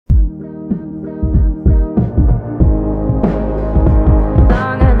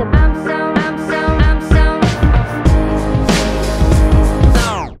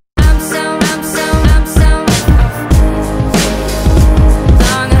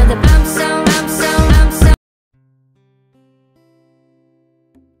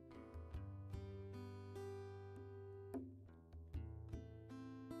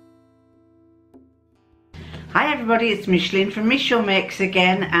everybody, it's Micheline from Michelle Makes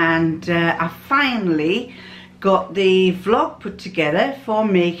again, and I finally got the vlog put together for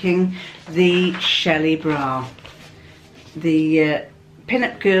making the Shelley Bra, the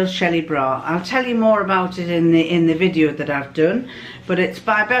Pin-Up Girl Shelley Bra. I'll tell you more about it in the video that I've done, but it's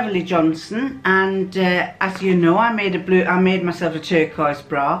by Beverly Johnson, and as you know, I made myself a turquoise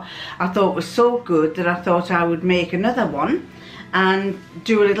bra. I thought it was so good that I thought I would make another one and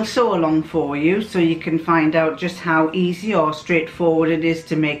do a little sew along for you, so you can find out just how easy or straightforward it is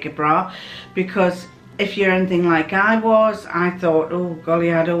to make a bra. Because if you're anything like I was, I thought, oh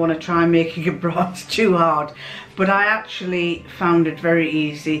golly, I don't want to try making a bra, it's too hard. But I actually found it very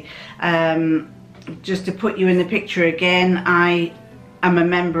easy. Just to put you in the picture again, I am a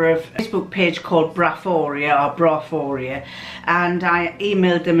member of a Facebook page called Braphoria or Braphoria, and I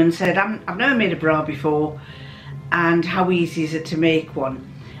emailed them and said, I've never made a bra before, and how easy is it to make one?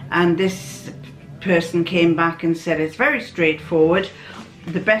 And this person came back and said it's very straightforward.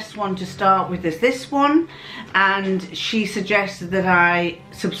 The best one to start with is this one, and she suggested that I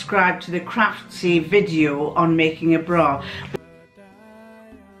subscribe to the Craftsy video on making a bra,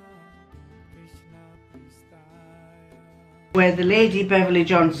 where the lady Beverly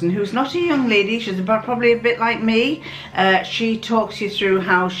Johnson, who's not a young lady, she's probably a bit like me, she talks you through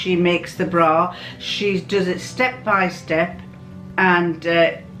how she makes the bra. She does it step by step, and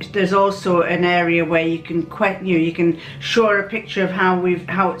there's also an area where you can show her a picture of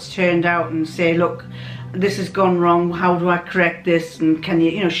how it's turned out and say, look, this has gone wrong, how do I correct this, and can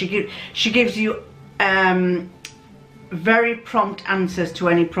you, she gives you very prompt answers to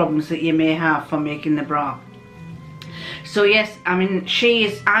any problems that you may have for making the bra. So yes, I mean,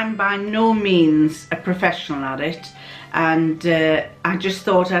 I'm by no means a professional at it, and I just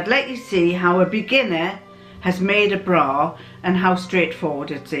thought I'd let you see how a beginner has made a bra and how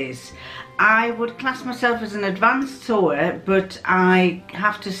straightforward it is. I would class myself as an advanced sewer, but I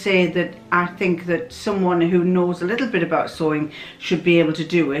have to say that I think that someone who knows a little bit about sewing should be able to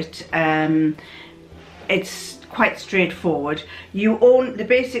do it. It's quite straightforward. The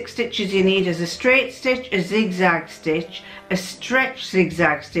basic stitches you need is a straight stitch, a zigzag stitch, a stretch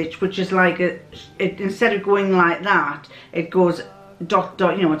zigzag stitch, which is like instead of going like that, it goes dot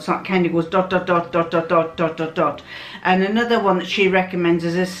dot, it's not, kind of goes dot dot dot dot dot dot dot dot dot. And another one that she recommends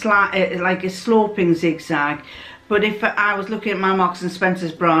is like a sloping zigzag. But if I was looking at my Marks and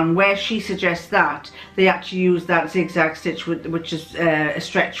Spencer's bra, and where she suggests that, they actually use that zigzag stitch, which is a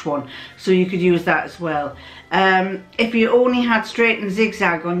stretch one, so you could use that as well. If you only had straight and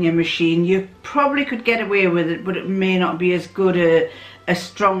zigzag on your machine, you probably could get away with it, but it may not be as good as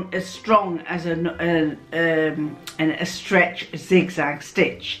strong as a stretch zigzag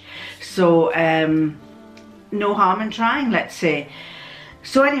stitch. So no harm in trying, let's say.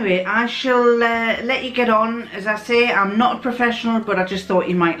 So anyway, I shall let you get on. As I say, I'm not a professional, but I just thought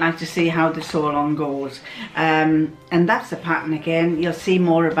you might like to see how the sew along goes. And that's the pattern again. You'll see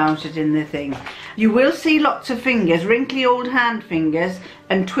more about it in the thing. You will see lots of fingers, wrinkly old hand fingers,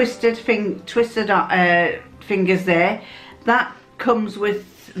 and twisted fingers there. That comes with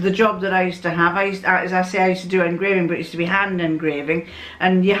the job that I used to have. As I say, I used to do engraving, but it used to be hand engraving,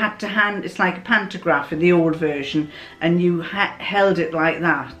 and you had to it's like a pantograph in the old version, and you held it like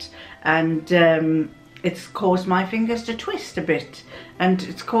that, and it's caused my fingers to twist a bit, and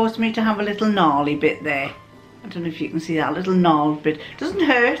it's caused me to have a little gnarly bit there. I don't know if you can see that little gnarled bit. It doesn't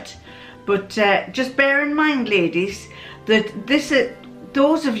hurt, but just bear in mind, ladies, that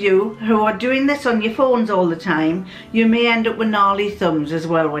those of you who are doing this on your phones all the time, you may end up with gnarly thumbs as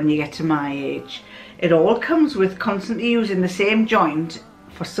well when you get to my age. It all comes with constantly using the same joint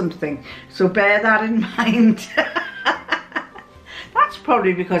for something, so bear that in mind. That's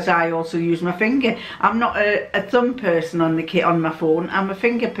probably because I also use my finger. I'm not a thumb person on my phone, I'm a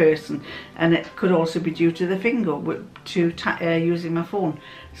finger person, and it could also be due to the finger using my phone.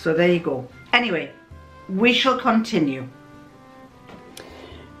 So there you go. Anyway, we shall continue.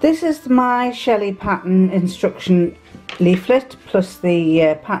 This is my Shelley pattern instruction leaflet, plus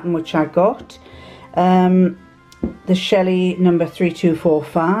the pattern which I got. The Shelley number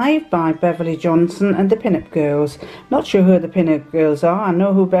 3245 by Beverly Johnson and the Pin-Up Girls. Not sure who the Pin-Up Girls are. I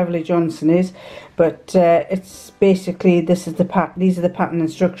know who Beverly Johnson is, but it's basically, these are the pattern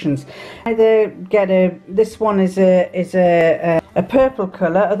instructions. Either get this one is a purple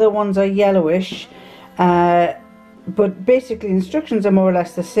colour, other ones are yellowish. But basically instructions are more or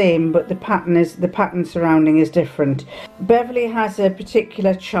less the same, but the pattern surrounding is different. Beverly has a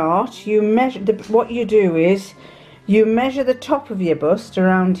particular chart. You measure what you do is you measure the top of your bust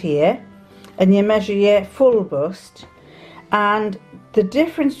around here, and you measure your full bust, and the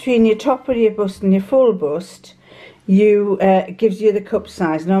difference between your top of your bust and your full bust you it gives you the cup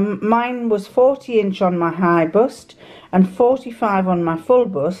size. Now mine was 40" on my high bust and 45 on my full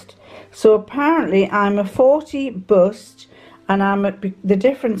bust, so apparently I'm a 40 bust, and the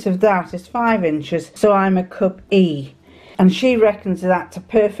difference of that is 5 inches, so I'm a cup E. And she reckons that's a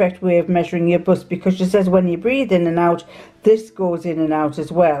perfect way of measuring your bust, because she says when you breathe in and out, this goes in and out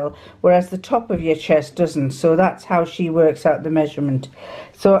as well, whereas the top of your chest doesn't. So that's how she works out the measurement.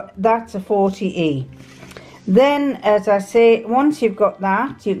 So that's a 40E. Then, as I say, once you've got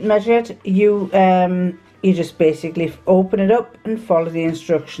that, you've measured, you just basically open it up and follow the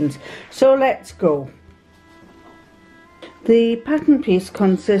instructions. So let's go. The pattern piece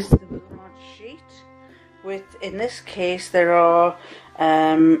consists of a card sheet with, in this case, there are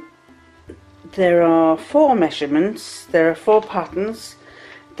 4 measurements. There are 4 patterns.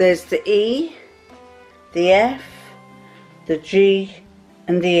 There's the E, the F, the G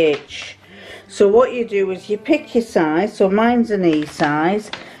and the H. So what you do is you pick your size. So mine's an E size,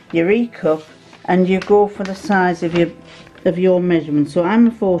 your E cup, and you go for the size of your measurement. So I'm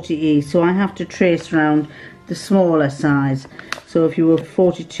a 40E, so I have to trace around the smaller size. So if you were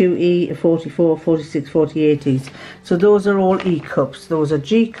 42E, 44, 46, 48Es. So those are all E cups. Those are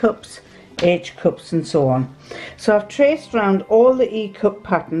G cups, H cups and so on. So I've traced around all the E cup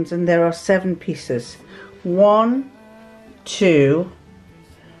patterns, and there are 7 pieces. 1, 2,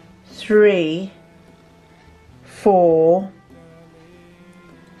 3, 4,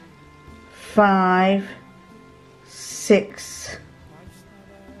 5, 6,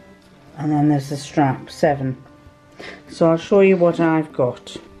 and then there's the strap, 7. So I'll show you what I've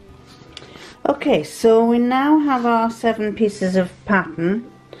got. Okay, so we now have our 7 pieces of pattern,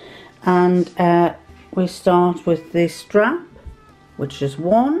 and we start with the strap, which is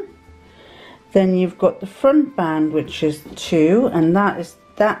 1. Then you've got the front band, which is 2, and that's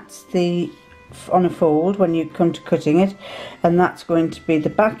the on a fold when you come to cutting it, and that's going to be the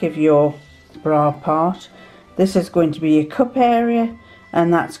back of your bra part. This is going to be your cup area,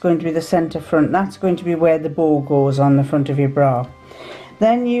 and that's going to be the center front. That's going to be where the bow goes on the front of your bra.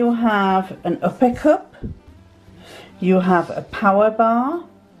 Then you have an upper cup, you have a power bar,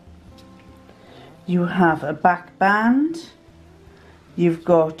 you have a back band, you've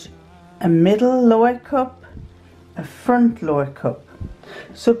got a middle lower cup, a front lower cup.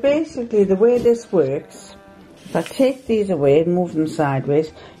 So basically the way this works, if I take these away and move them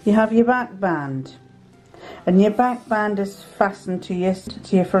sideways, you have your back band, and your back band is fastened to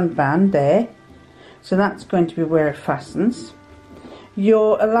your front band there, so that's going to be where it fastens.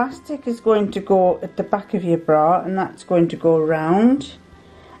 Your elastic is going to go at the back of your bra, and that's going to go round,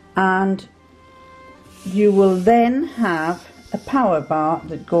 and you will then have a power bar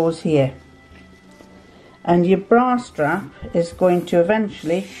that goes here, and your bra strap is going to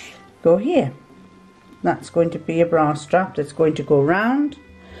eventually go here. That's going to be your bra strap that's going to go round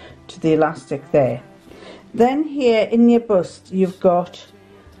to the elastic there. Then here in your bust you've got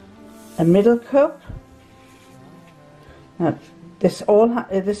a middle cup. Now this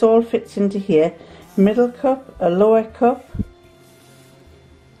all fits into here. Middle cup, a lower cup,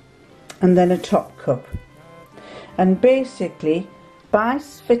 and then a top cup. And basically by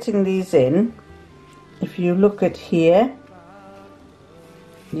fitting these in, if you look at here,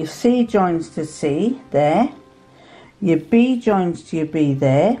 your C joins to C there, your B joins to your B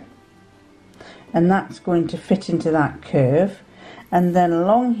there, and that's going to fit into that curve, and then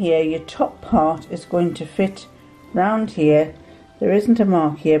along here your top part is going to fit round here. There isn't a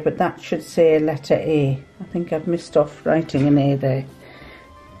mark here, but that should say a letter A. I think I've missed off writing an A there.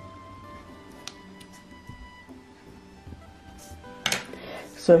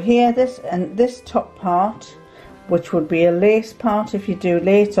 So here this top part, which would be a lace part if you do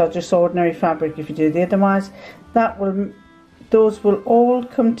lace, or just ordinary fabric if you do the otherwise, those will all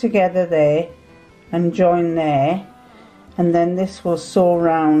come together there and join there, and then this will sew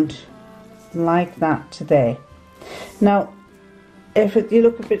round like that to there. Now if you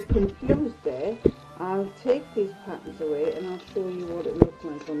look a bit confused there, I'll take these patterns away and I'll show you what it looks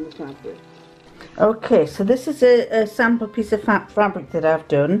like on the fabric. Okay, so this is a sample piece of fabric that I've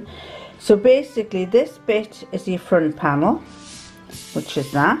done. So basically this bit is your front panel, which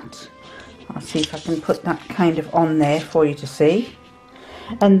is that. I'll see if I can put that kind of on there for you to see.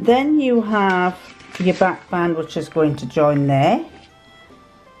 And then you have your back band, which is going to join there,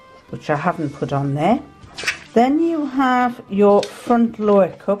 which I haven't put on there. Then you have your front lower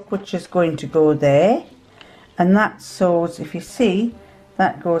cup, which is going to go there, and that sews, if you see,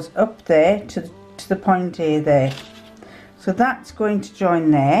 that goes up there to the point A there. So that's going to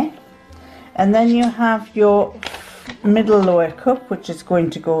join there. And then you have your middle lower cup, which is going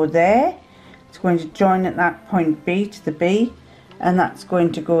to go there. It's going to join at that point B to the B, and that's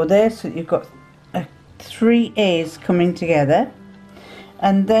going to go there, so you've got 3 A's coming together.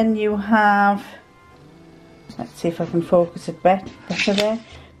 And then you have, let's see if I can focus it better there,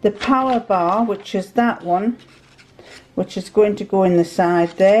 the power bar, which is that one, which is going to go in the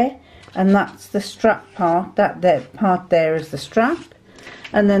side there, and that's the strap part. That part there is the strap,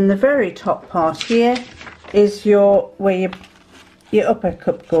 and then the very top part here is where your upper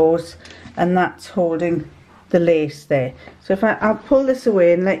cup goes, and that's holding the lace there. So if I'll pull this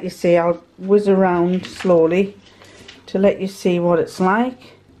away and let you see, I'll whiz around slowly to let you see what it's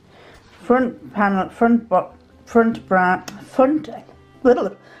like. Front panel, front band,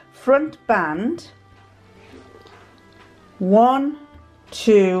 1,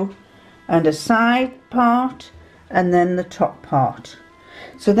 2, and a side part, and then the top part.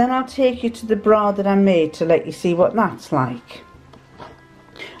 So then I'll take you to the bra that I made to let you see what that's like.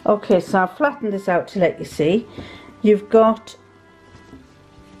 Okay, so I've flattened this out to let you see. You've got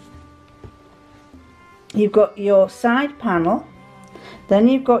your side panel, then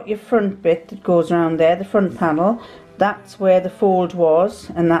you've got your front bit that goes around there, the front panel. That's where the fold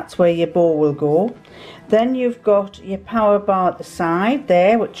was, and that's where your bow will go. Then you've got your power bar at the side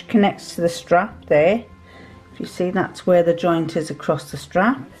there, which connects to the strap there. If you see, that's where the joint is across the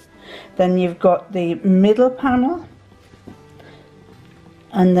strap. Then you've got the middle panel,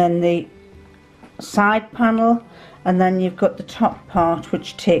 and then the side panel, and then you've got the top part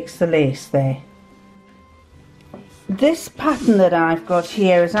which takes the lace there. This pattern that I've got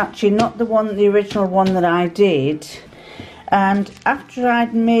here is actually not the original one that I did. And after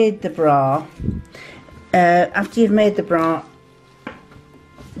I'd made the bra, after you've made the bra,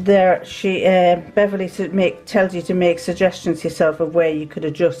 Beverly tells you to make suggestions yourself of where you could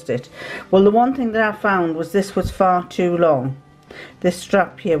adjust it. Well, the one thing that I found was this was far too long. This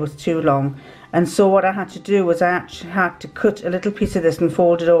strap here was too long, and so what I had to do was I actually had to cut a little piece of this and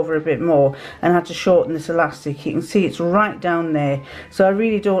fold it over a bit more, and had to shorten this elastic. You can see it's right down there, so I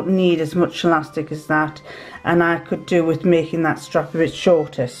really don't need as much elastic as that, and I could do with making that strap a bit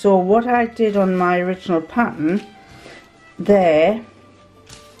shorter. So what I did on my original pattern there,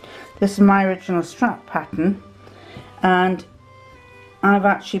 this is my original strap pattern, and I've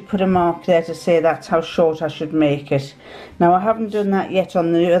actually put a mark there to say that's how short I should make it. Now I haven't done that yet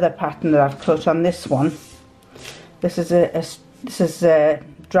on the other pattern that I've cut on this one. This is a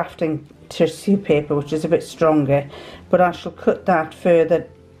drafting tissue paper, which is a bit stronger, but I shall cut that further.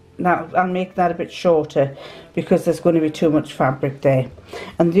 Now I'll make that a bit shorter because there's going to be too much fabric there.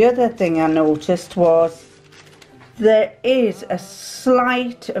 And the other thing I noticed was there is a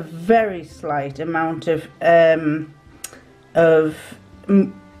very slight amount of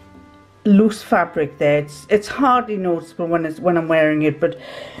loose fabric there. It's hardly noticeable when I'm wearing it, but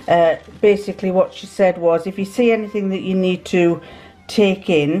basically what she said was, if you see anything that you need to take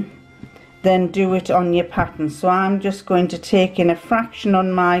in, then do it on your pattern. So I'm just going to take in a fraction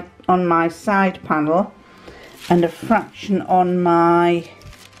on my side panel, and a fraction on my,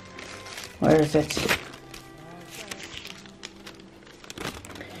 where is it,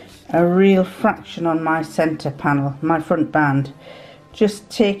 a real fraction on my center panel, my front band. Just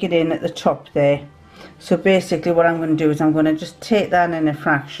take it in at the top there. So basically what I'm going to do is I'm going to just take that in a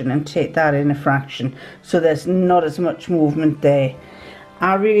fraction and take that in a fraction, so there's not as much movement there.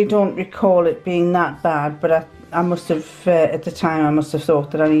 I really don't recall it being that bad, but I must have, at the time I must have thought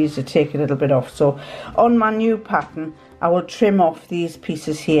that I needed to take a little bit off. So on my new pattern I will trim off these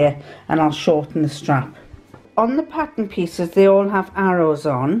pieces here and I'll shorten the strap. On the pattern pieces, they all have arrows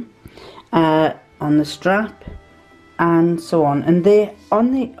on the strap and so on, and they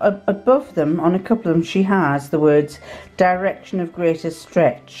above them, on a couple of them, she has the words direction of greatest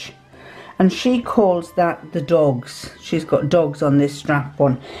stretch, and she calls that the dogs. She's got dogs on this strap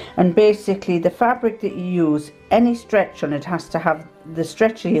one, and basically the fabric that you use, any stretch on it has to have, the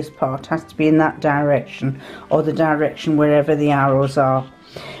stretchiest part has to be in that direction, or the direction wherever the arrows are.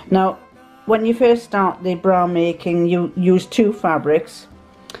 Now when you first start the bra making, you use two fabrics.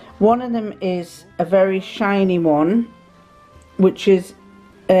 One of them is a very shiny one, which is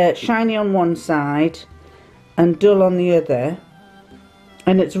shiny on one side and dull on the other,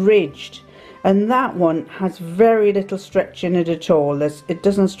 and it's ridged, and that one has very little stretch in it at all. It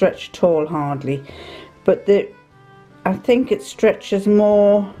doesn't stretch at all, hardly, but I think it stretches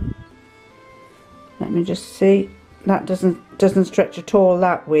more. Let me just see, that doesn't stretch at all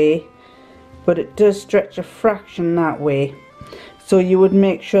that way, but it does stretch a fraction that way. So you would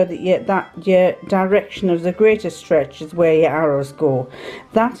make sure that your direction of the greatest stretch is where your arrows go.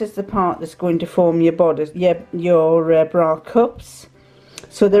 That is the part that's going to form your bodice, your bra cups.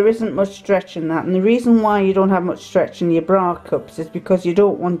 so there isn't much stretch in that. And the reason why you don't have much stretch in your bra cups is because you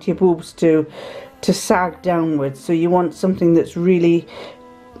don't want your boobs to sag downwards. So you want something that's really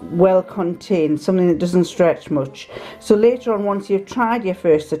well contained, something that doesn't stretch much. So later on, once you've tried your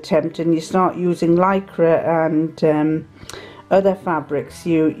first attempt and you start using lycra and other fabrics,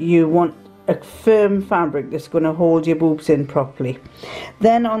 you want a firm fabric that's going to hold your boobs in properly.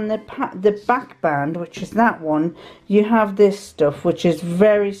 Then on the back band, which is that one, you have this stuff which is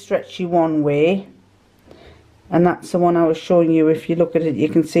very stretchy one way, and that's the one I was showing you. If you look at it, you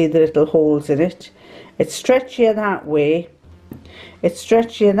can see the little holes in it. It's stretchier that way. It's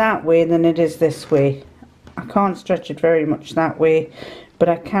stretchier that way than it is this way. I can't stretch it very much that way, but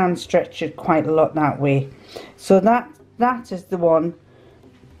I can stretch it quite a lot that way. So that is the one,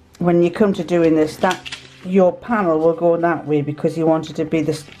 when you come to doing this, that your panel will go that way because you want it to be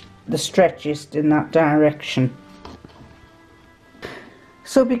the stretchiest in that direction.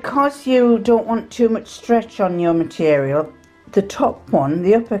 So because you don't want too much stretch on your material, the top one,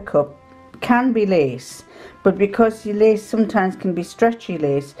 the upper cup, can be lace. But because your lace sometimes can be stretchy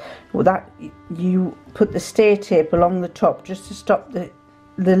lace, well, that you put the stay tape along the top just to stop the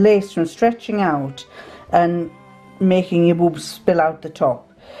lace from stretching out and making your boobs spill out the top.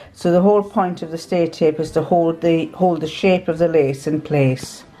 So the whole point of the stay tape is to hold the shape of the lace in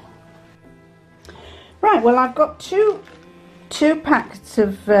place. Right, well, I've got two packets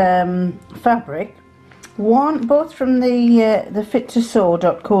of fabric, both from the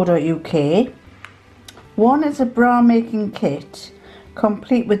fit2sew.co.uk. One is a bra making kit,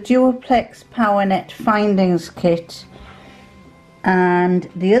 complete with Duoplex Power Net Findings kit, and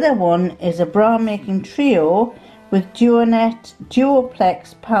the other one is a bra making trio with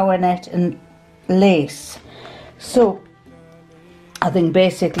Duoplex Power Net and lace. So I think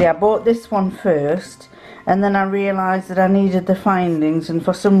basically I bought this one first, and then I realised that I needed the findings, and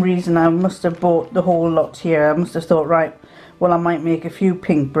for some reason I must have bought the whole lot here. I must have thought, right, well, I might make a few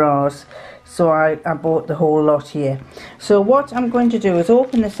pink bras, so I bought the whole lot here. So what I'm going to do is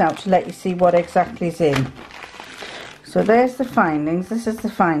open this out to let you see what exactly is in. So there's the findings. This is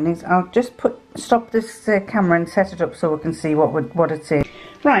the findings. I'll just stop this camera and set it up so we can see what it's in.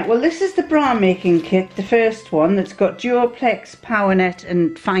 Right, well, this is the bra making kit, the first one, that's got Duoplex Power Net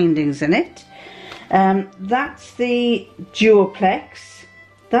and findings in it. That's the Duoplex,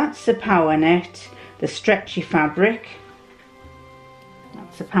 that's the Power Net, the stretchy fabric,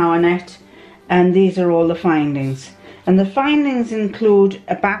 that's the Power Net, and these are all the findings. And the findings include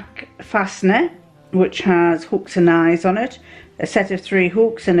a back fastener which has hooks and eyes on it, a set of 3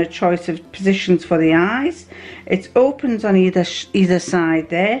 hooks and a choice of positions for the eyes. It opens on either side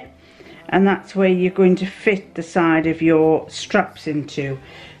there, and that's where you're going to fit the side of your straps into.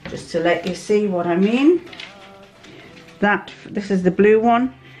 Just to let you see what I mean, this is the blue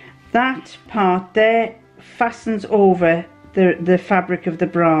one. That part there fastens over the fabric of the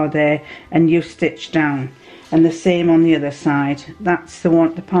bra there, and you stitch down. And the same on the other side. That's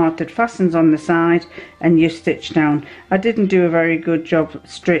the part that fastens on the side, and you stitch down. I didn't do a very good job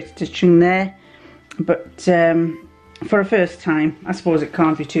straight stitching there, but for a first time, I suppose it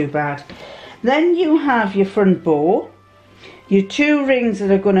can't be too bad. Then you have your front bow, your 2 rings that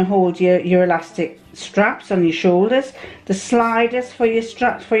are going to hold your elastic straps on your shoulders, the sliders for your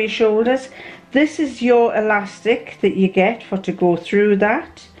straps for your shoulders. This is your elastic that you get to go through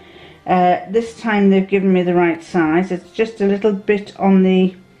that. This time they've given me the right size. It's just a little bit on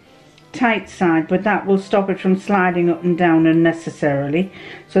the tight side, but that will stop it from sliding up and down unnecessarily.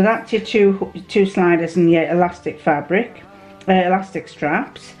 So that's your two sliders and your elastic fabric, elastic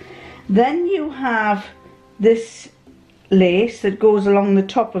straps. Then you have this lace that goes along the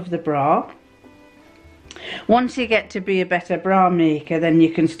top of the bra. Once you get to be a better bra maker, then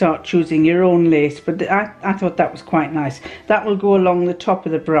you can start choosing your own lace, but I thought that was quite nice. That will go along the top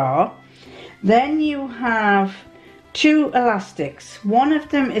of the bra. Then you have 2 elastics. One of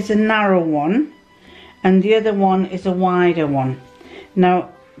them is a narrow one and the other one is a wider one. Now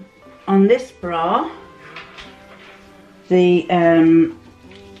on this bra, the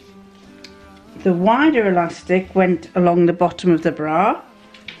wider elastic went along the bottom of the bra,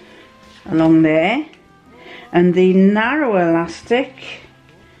 along there, and the narrow elastic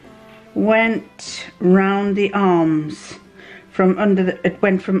went round the arms, it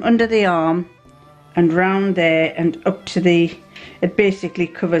went from under the arm and round there and up to it basically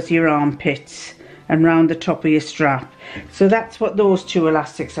covers your armpits and round the top of your strap. So that's what those 2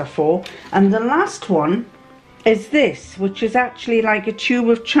 elastics are for. And the last one is this, which is actually like a tube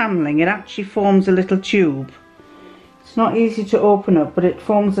of channeling. It actually forms a little tube. It's not easy to open up, but it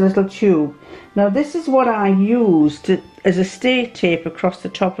forms a little tube. Now this is what I used as a stay tape across the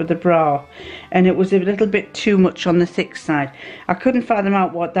top of the bra, and it was a little bit too much on the thick side. I couldn't fathom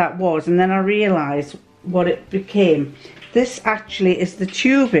out what that was, and then I realised what it became. This actually is the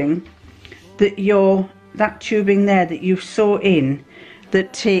tubing that that tubing there that you sew in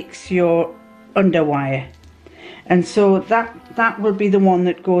that takes your underwire. And so that will be the one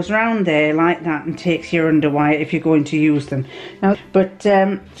that goes around there like that and takes your underwire if you're going to use them. Now, but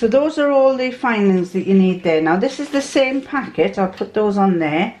so those are all the findings that you need there. Now this is the same packet. I'll put those on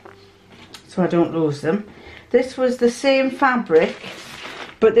there so I don't lose them. This was the same fabric,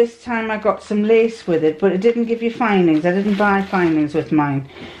 but this time I got some lace with it, but it didn't give you findings. I didn't buy findings with mine.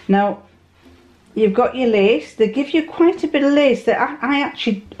 Now you've got your lace. They give you quite a bit of lace. That I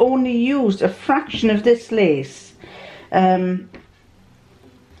actually only used a fraction of this lace. You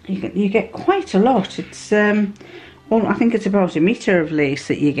get quite a lot. It's well, I think it's about 1 meter of lace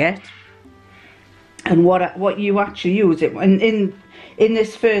that you get. And what you actually use it in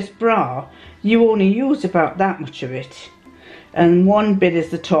this first bra, you only use about that much of it. And one bit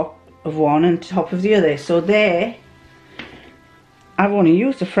is the top of one and top of the other. So there, I've only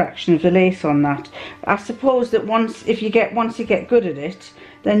used a fraction of the lace on that. I suppose that once you get good at it,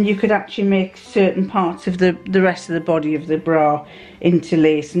 then you could actually make certain parts of the rest of the body of the bra into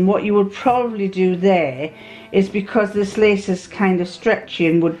lace. And what you would probably do there is, because this lace is kind of stretchy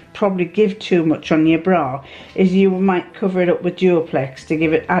and would probably give too much on your bra, is you might cover it up with Duoplex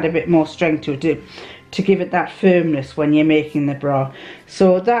to add a bit more strength to it, to give it that firmness when you're making the bra.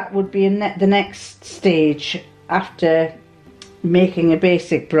 So that would be the next stage after making a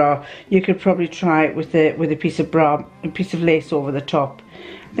basic bra. You could probably try it with a piece of lace over the top.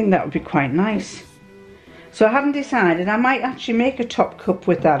 I think that would be quite nice. So I haven't decided. I might actually make a top cup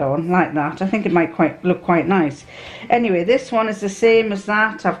with that on, like that. I think it might look quite nice. Anyway, this one is the same as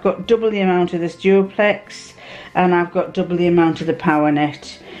that. I've got double the amount of this Duoplex, and I've got double the amount of the Power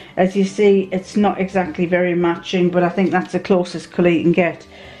Net. As you see, it's not exactly very matching, but I think that's the closest colour you can get.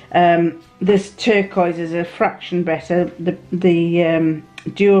 This turquoise is a fraction better. The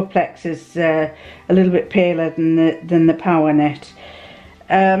Duoplex is a little bit paler than the Power Net.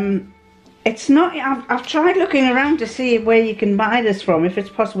 It's not. I've tried looking around to see where you can buy this from, if it's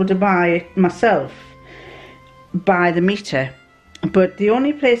possible to buy it myself by the meter. But the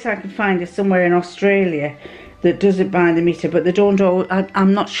only place I can find is somewhere in Australia that does it by the meter, but they don't all.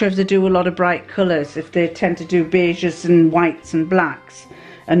 I'm not sure if they do a lot of bright colours, if they tend to do beiges and whites and blacks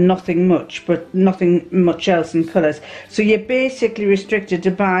and nothing much else in colours. So you're basically restricted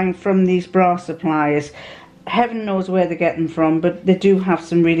to buying from these bra suppliers. Heaven knows where they get them from, but they do have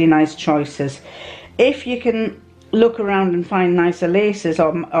some really nice choices. If you can look around and find nicer laces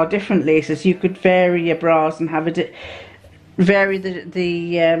or different laces, you could vary your bras and have vary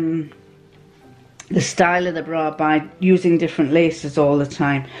the style of the bra by using different laces all the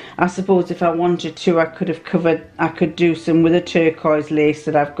time. I suppose if I wanted to, I could do some with a turquoise lace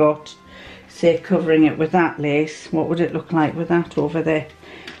that I've got, say covering it with that lace. What would it look like with that over there?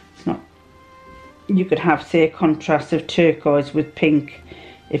 It's not. You could have, say, a contrast of turquoise with pink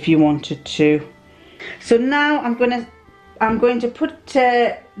if you wanted to. So now I'm going to put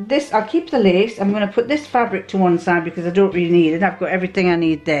this. I'll keep the lace. I'm going to put this fabric to one side because I don't really need it. I've got everything I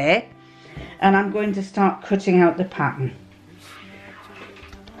need there. And I'm going to start cutting out the pattern.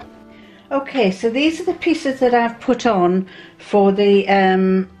 Okay, so these are the pieces that I've put on for the,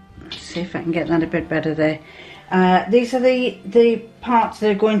 let's see if I can get that a bit better there. These are the parts that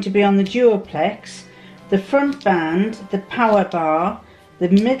are going to be on the Duoplex, the front band, the power bar, the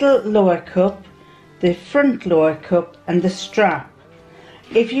middle lower cup, the front lower cup and the strap.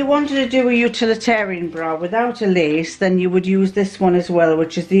 If you wanted to do a utilitarian bra without a lace, then you would use this one as well,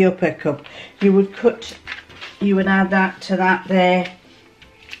 which is the upper cup. You would add that to that there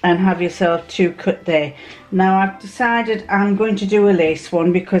and have yourself two cut there. Now I've decided I'm going to do a lace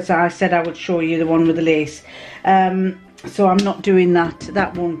one because I said I would show you the one with the lace. So I'm not doing that.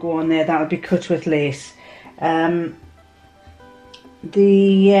 That won't go on there. That'll be cut with lace.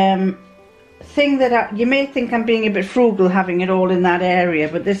 Thing that you may think I'm being a bit frugal having it all in that area,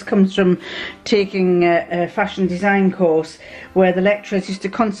 but this comes from taking a fashion design course where the lecturers used to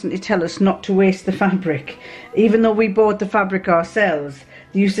constantly tell us not to waste the fabric, even though we bought the fabric ourselves.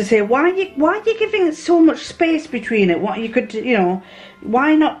 They used to say, why are you giving it so much space between it? What you could, you know,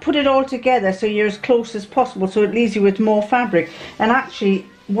 why not put it all together so you're as close as possible so it leaves you with more fabric? And actually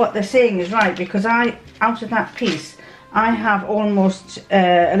what they're saying is right, because out of that piece I have almost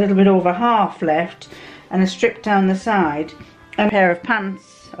a little bit over half left and a strip down the side, a pair of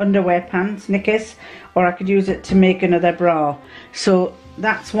pants, underwear pants, knickers, or I could use it to make another bra. So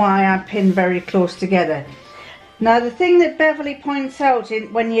that's why I pin very close together. Now the thing that Beverly points out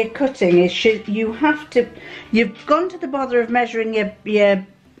when you're cutting is you've gone to the bother of measuring your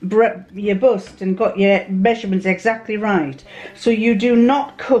bust and got your measurements exactly right. So you do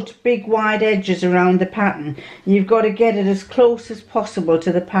not cut big wide edges around the pattern. You've got to get it as close as possible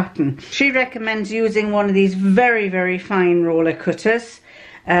to the pattern. She recommends using one of these very, very fine roller cutters,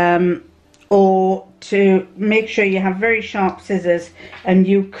 or to make sure you have very sharp scissors and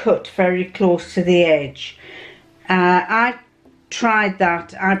you cut very close to the edge. I tried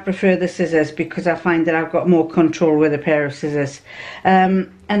that. I prefer the scissors because I find that I've got more control with a pair of scissors. And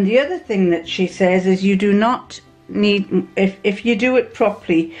the other thing that she says is you do not need, if you do it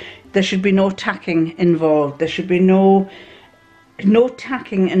properly, there should be no tacking involved. There should be no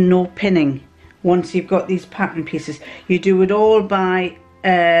tacking and no pinning once you've got these pattern pieces. You do it all by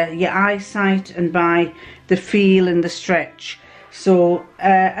your eyesight and by the feel and the stretch. So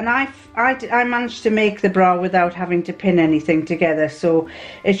and I managed to make the bra without having to pin anything together, so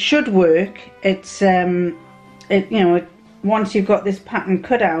it should work. It's once you've got this pattern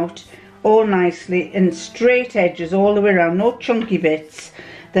cut out all nicely and straight edges all the way around, no chunky bits,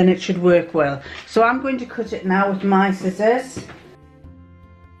 then it should work well. So I'm going to cut it now with my scissors.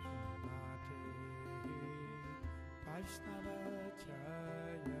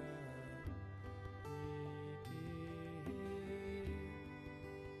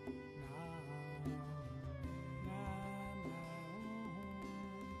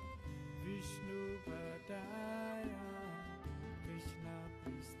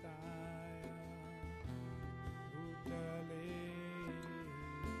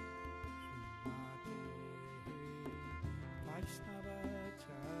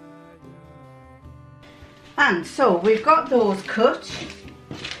 And so we've got those cut.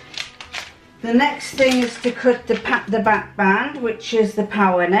 The next thing is to cut the back band, which is the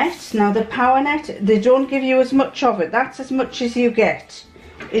power net. Now the power net, they don't give you as much of it. That's as much as you get.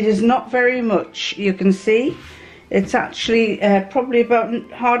 It is not very much. You can see it's actually probably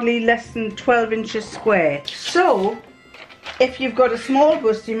about hardly less than 12 inches square. So if you've got a small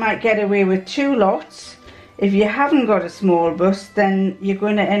bust, you might get away with 2 lots. If you haven't got a small bust, then you're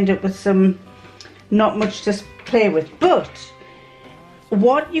going to end up with not much to play with. But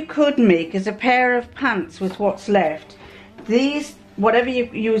what you could make is a pair of pants with what's left. These, whatever you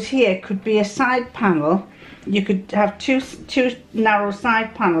use here, could be a side panel. You could have two narrow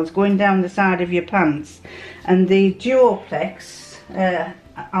side panels going down the side of your pants, and the duoplex,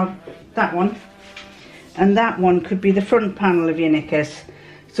 that one and that one could be the front panel of your knickers.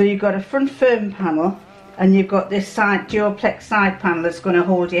 So you've got a front firm panel and you've got this side duoplex side panel that's going to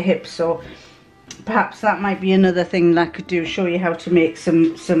hold your hips. So perhaps that might be another thing that I could do, show you how to make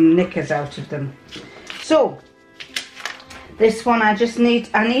some knickers out of them. So this one I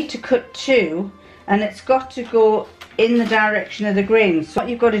need to cut 2, and it's got to go in the direction of the grain. So what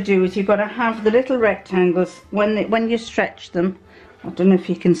you've got to do is you've got to have the little rectangles when you stretch them. I don't know if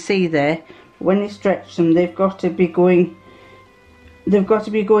you can see there. When you stretch them, they've got to be going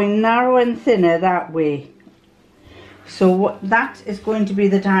narrow and thinner that way. So that is going to be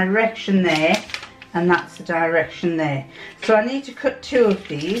the direction there, and that's the direction there. So I need to cut 2 of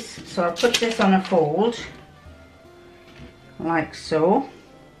these. So I'll put this on a fold like so.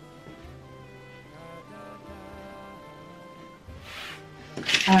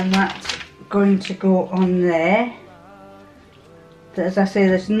 And that's going to go on there. As I say,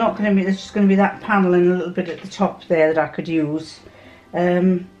 there's just going to be that panel and a little bit at the top there that I could use.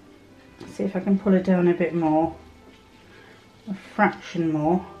 Let's see if I can pull it down a bit more, a fraction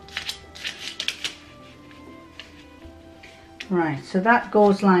more. Right, so that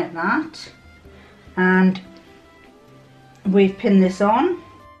goes like that, and we've pinned this on.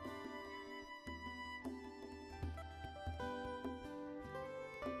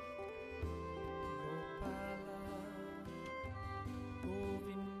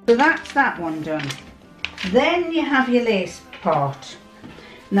 So that's that one done. Then you have your lace part.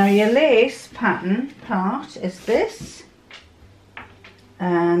 Now your lace pattern part is this,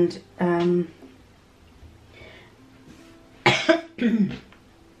 and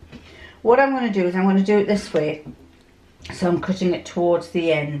what I'm going to do is I'm going to do it this way. So I'm cutting it towards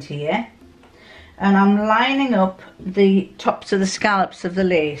the end here, and I'm lining up the tops of the scallops of the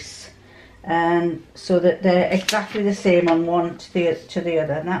lace, and so that they're exactly the same on one to the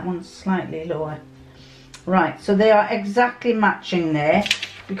other, and that one's slightly lower. Right, so they are exactly matching there,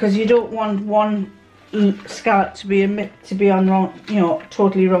 because you don't want one scallop to be on wrong, you know,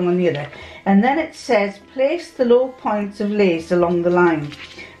 totally wrong on the other. And then it says place the low points of lace along the line.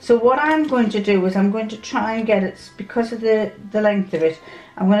 So what I'm going to do is I'm going to try and get it, because of the length of it,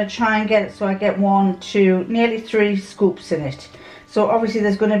 I'm going to try and get it so I get 1, 2, nearly 3 scoops in it. So obviously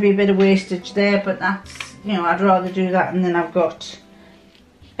there's going to be a bit of wastage there, but that's, you know, I'd rather do that and then I've got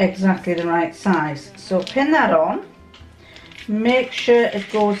exactly the right size. So pin that on, make sure it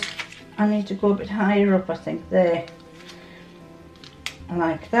goes, I need to go a bit higher up, I think, there,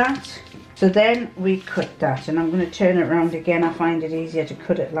 like that. So then we cut that, and I'm going to turn it around again. I find it easier to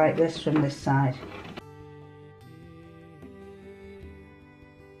cut it like this from this side.